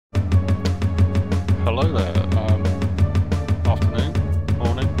Hello there, afternoon,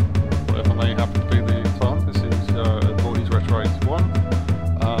 morning, whatever may happen to be the time. This is Boys Retro 81.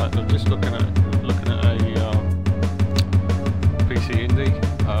 I'm just looking at a PC indie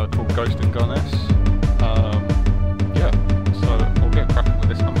called Ghost and Gun S. Yeah, so I'll get cracking with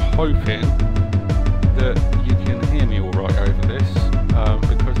this. I'm hoping that you can hear me alright over this,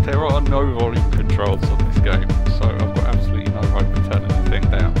 because there are no volume controls on this game, so I've got absolutely no hope of turning the thing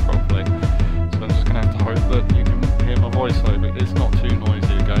down properly. I'm just going to have to hope that you can hear my voice over. It's not too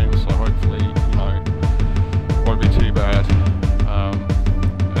noisy a game, so hopefully, you know, it won't be too bad.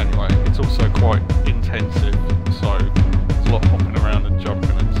 Anyway, it's also quite intensive, so there's a lot of hopping around and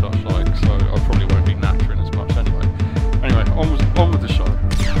jumping and such like, so I probably won't be nattering as much anyway. Anyway, on with the show.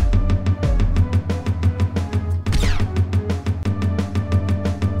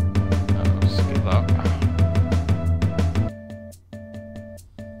 Skip that.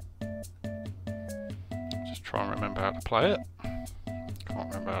 Try and remember how to play it. Can't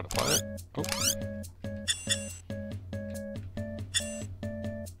remember how to play it. Oh.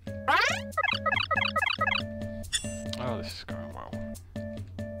 Oh, this is going well.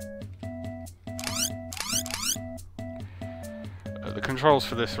 The controls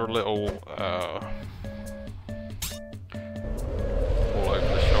for this are a little all over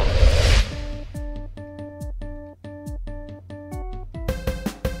the shop.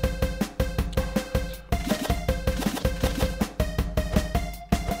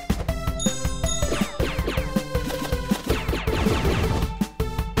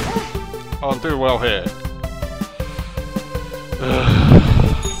 Oh, I'm doing well here.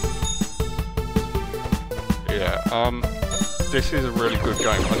 Yeah, this is a really good game.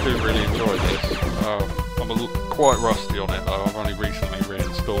 I do really enjoy this. I'm quite rusty on it though. I've only recently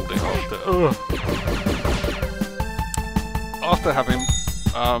reinstalled it after having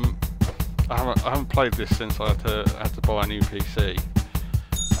I haven't played this since I had to buy a new PC,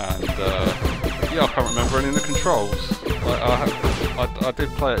 and yeah, I can't remember any of the controls. I did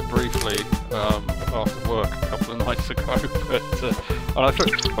play it briefly after work a couple of nights ago, but and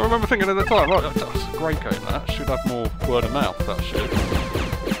I remember thinking at the time, right, that's a great game. That should have more word of mouth. That should,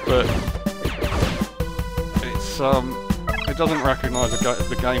 but it doesn't recognise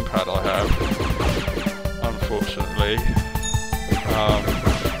the gamepad I have, unfortunately.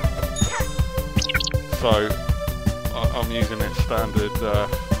 So I'm using its standard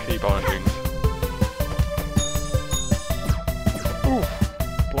key bindings. Ooh,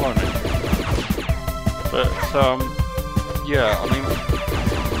 blimey. But, yeah, I mean,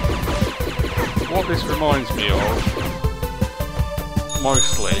 what this reminds me of,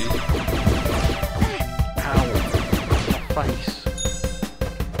 mostly, ow, my face.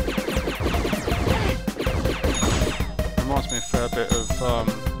 Reminds me a fair bit of,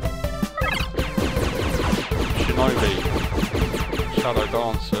 Shinobi, Shadow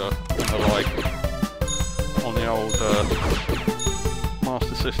Dancer, and the like, on the old,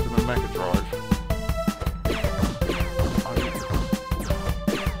 Master System and Mega Drive.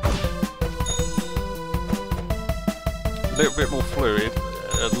 A little bit more fluid,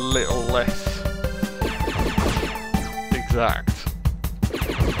 a little less exact.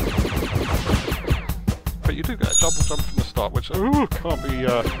 But you do get a double jump from the start, which can't be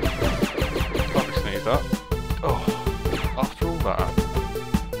sneezed at. Oh, after all that.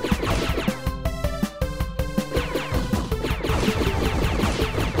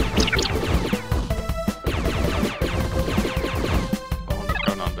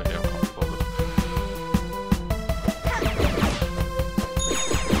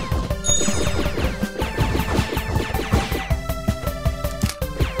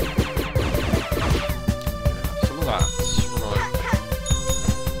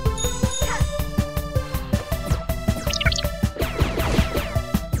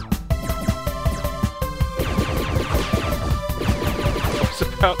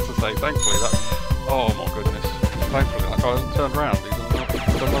 About to say, thankfully that. Oh my goodness! Thankfully that guy hasn't turned around. He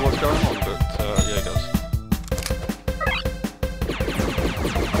doesn't know what's going on, but yeah, he does.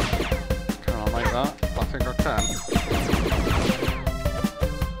 Can I make that? I think I can.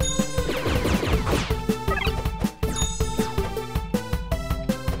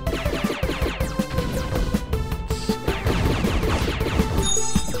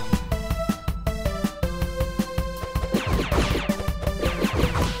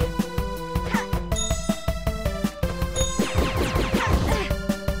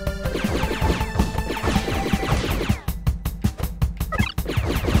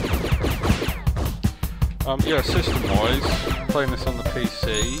 Yeah, system-wise, playing this on the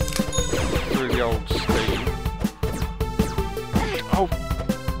PC through the old Steam. Oh!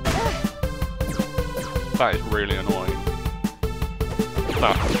 that is really annoying.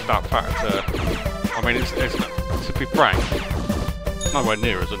 That factor. I mean, it's to be frank, it's nowhere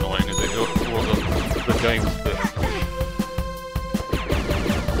near as annoying as it was the games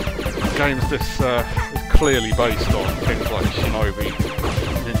this is clearly based on, things like Shinobi,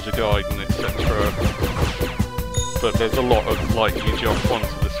 Ninja Gaiden, etc. But there's a lot of, like, you jump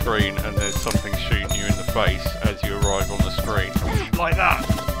onto the screen and there's something shooting you in the face as you arrive on the screen. Like that!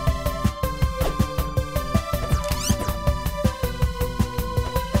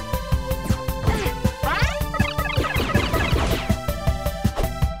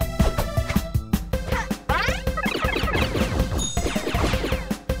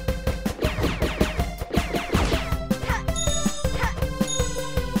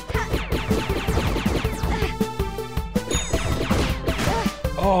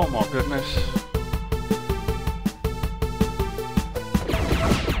 Oh my goodness.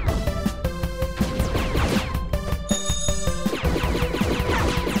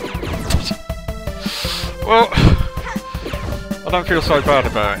 Well, I don't feel so bad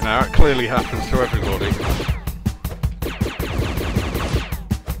about it now. It clearly happens to everybody.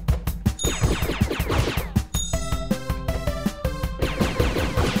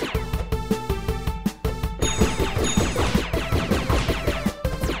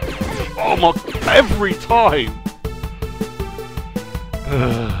 Oh my, every time!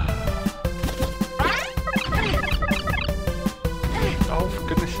 Oh, for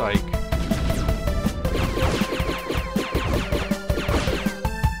goodness sake.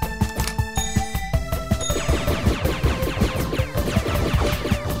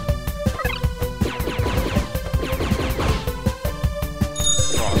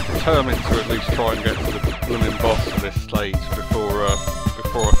 Right, I'm determined to at least try and get to the blooming boss of this stage before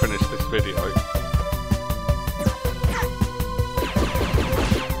I finish this video.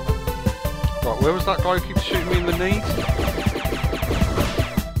 Right, where was that guy who keeps shooting me in the knees?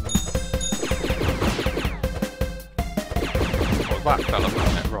 Oh, that fella,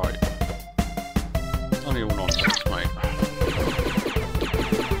 wasn't it? Right. Only all nonsense, mate.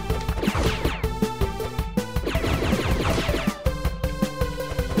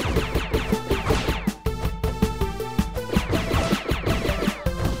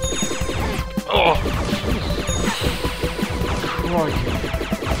 Oh! Crikey.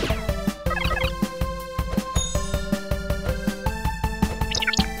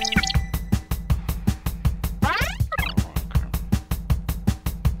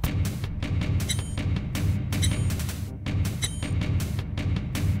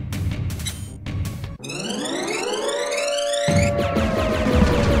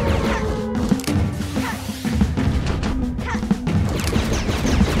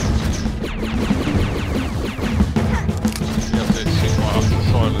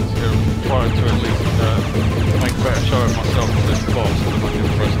 Trying to at least make a better show of myself on this boss than I did the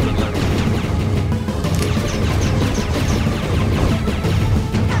rest of the level.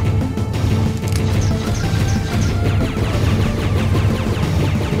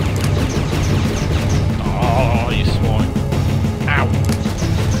 Oh, you swine. Ow!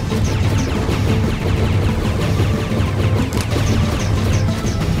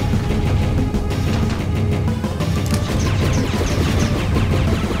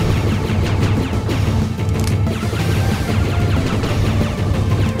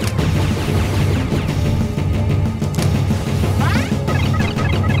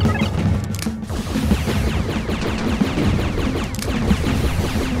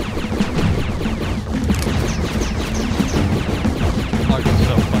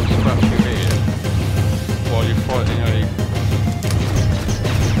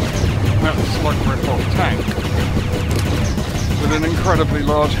 Tank with an incredibly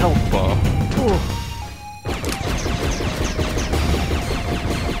large health bar. Ooh.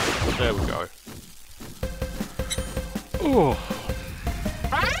 There we go. Ooh.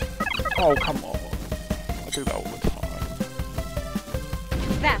 Oh, come on. I do that all the time.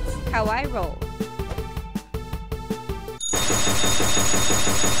 That's how I roll.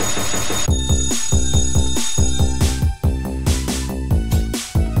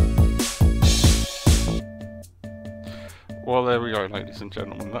 Well, there we go, ladies and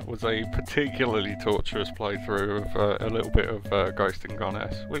gentlemen. That was a particularly torturous playthrough of a little bit of Ghost and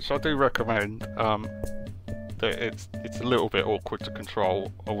Goddess, which I do recommend. It's a little bit awkward to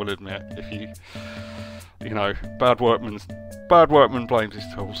control, I will admit. If you know, bad workman blames his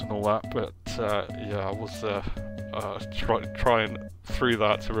tools and all that. But yeah, I was trying through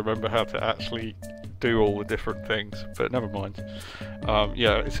that to remember how to actually do all the different things, but never mind.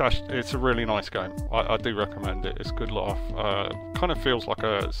 Yeah, it's a really nice game. I do recommend it. It's a good laugh. Kind of feels like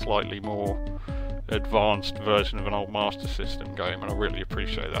a slightly more advanced version of an old Master System game, and I really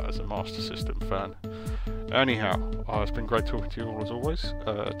appreciate that as a Master System fan. Anyhow, it's been great talking to you all as always.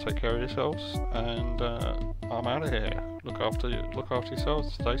 Take care of yourselves, and I'm out of here. Look after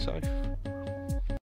yourselves. Stay safe.